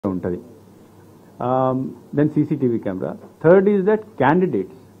ఉంటుంది. Then CCTV camera. Third is that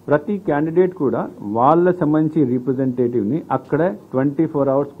candidates. ప్రతి candidate కూడా వాళ్ళ సంబంధించి రిప్రజెంటేటివ్ని అక్కడ 24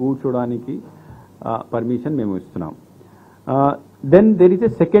 hours కూర్చోడానికి పర్మిషన్ మేము ఇస్తున్నాం. Then there is a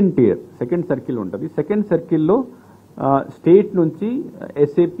second circle ఉంటుంది. సెకండ్ సర్కిల్లో స్టేట్ నుంచి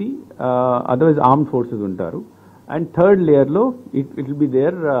ఎస్ఏపి అదర్వైజ్ ఆర్మ్డ్ ఫోర్సెస్ ఉంటారు. అండ్ థర్డ్ లేయర్లో it will be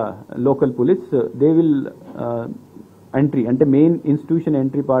there local police. They will entry అంటే మెయిన్ ఇన్స్టిట్యూషన్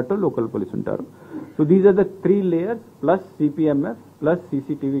ఎంట్రీ పార్ట్లో లోకల్ పోలీస్ ఉంటారు. So these are the 3 layers plus CPMF plus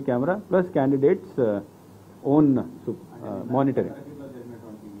CCTV camera plus candidates own monitoring.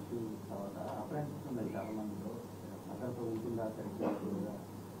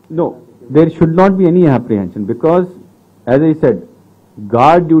 No, there should not be any apprehension because as I said,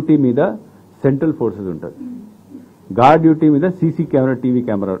 guard duty meeda central forces ఉంటారు. Guard duty meeda CC camera TV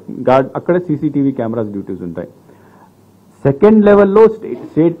camera guard akkada CCTV cameras duties ఉంటాయి. Second level లో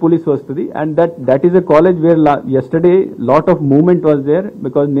state police వస్తుంది. and that is a college where yesterday lot of movement was there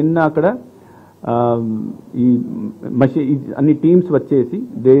because నిన్న అక్కడ ఈ అన్ని teams వచ్చేసి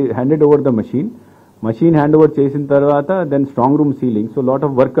they handed over the machine hand over చేసిన తర్వాత then strong room ceiling. So lot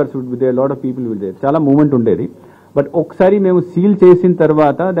of workers would be there, lot of people will there. చాలా movement ఉండేది. But ఒకసారి మేము సీల్ చేసిన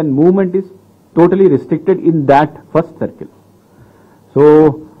తర్వాత then movement is totally restricted in that first circle. So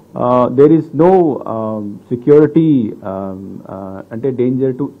there is no security ante danger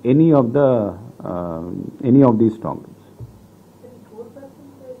to any of these strong rooms.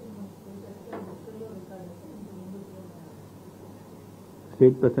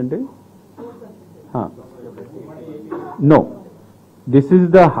 State percentage? No, this is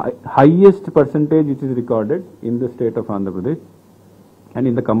the highest percentage which is recorded in the state of Andhra Pradesh and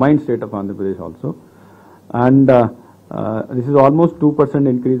in the combined state of Andhra Pradesh also. And this is almost 2%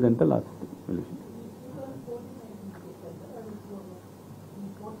 increase than the last election.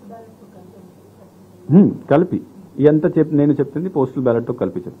 కలిపి ఎంత నేను చెప్తుంది postal ballot తో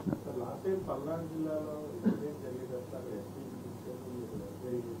కలిపి చెప్తున్నాను.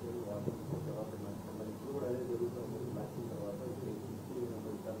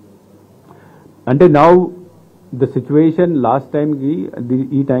 అంటే now the situation last time కి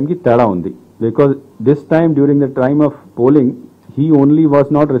ఈ టైం కి తేడా ఉంది. Because this time during the time of polling, he only was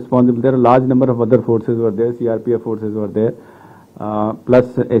not responsible. There are a large number of other forces were there, CRPF forces were there, plus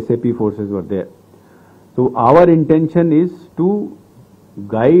SAP forces were there. So our intention is to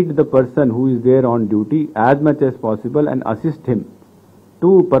guide the person who is there on duty as much as possible and assist him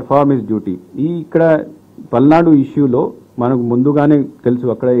to perform his duty. ఇక్కడ పల్నాడు ఇష్యూలో మనకు ముందుగానే తెలుసు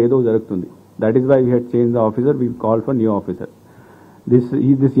అక్కడ ఏదో జరుగుతుంది. That is why we had changed the officer. We called for new officer.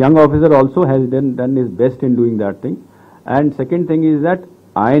 This young officer also has done his best in doing that thing. And second thing is that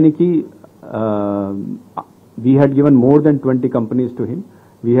ayaniki we had given more than 20 companies to him.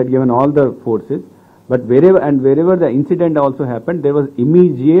 We had given all the forces, but wherever the incident also happened, there was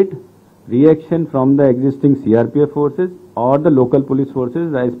immediate reaction from the existing CRPF forces or the local police forces.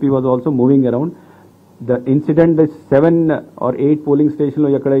 The SP was also moving around. The incident, the 7 or 8 polling station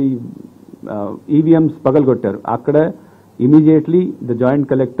lo yakada EVMs pagalgottaru akkada immediately the joint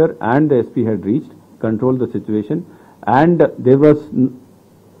collector and the SP had reached, controlled the situation, and there was,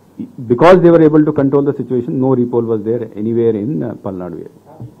 because they were able to control the situation, no repoll was there anywhere in Palnadu area.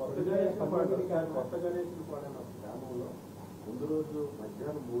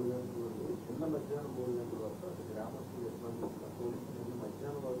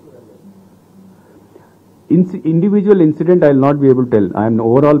 Individual incident I will not be able to tell. I am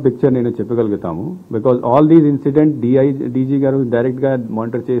overall picture నేను చెప్పగలుగుతాము because all these incident DG గారు direct గా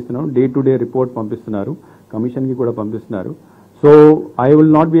monitor చేస్తున్నారు. Day to day report పంపిస్తున్నారు, commission కి కూడా పంపిస్తున్నారు. So I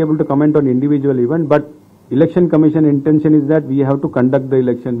will not be able to comment on individual event, but election commission intention is that we have to conduct the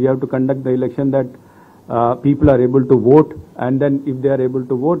election. We have to conduct the election that people are able to vote, and then if they are able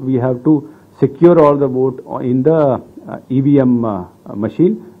to vote, we have to secure all the vote in the EVM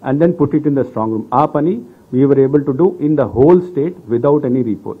machine and then put it in the strong room. Aa pani we were able to do in the whole state without any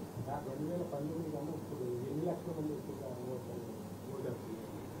repoll.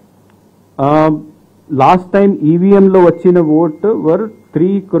 Last time EVM lo vachina vote were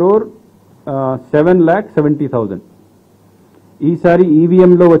 3,07,70,000. Eesari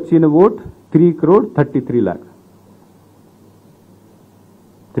EVM lo vachina vote 3,33 lakh.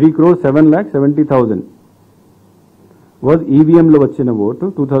 3,07,70,000 was EVM lo vachina vote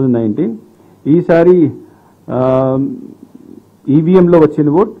 2019. Eesari EVM lo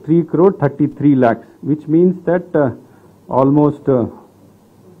vachina vote 3,33 lakhs, which means that almost 7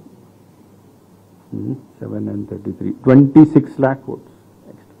 and 33, 26 lakh votes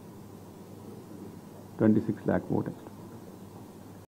extra. 26 lakh vote extra.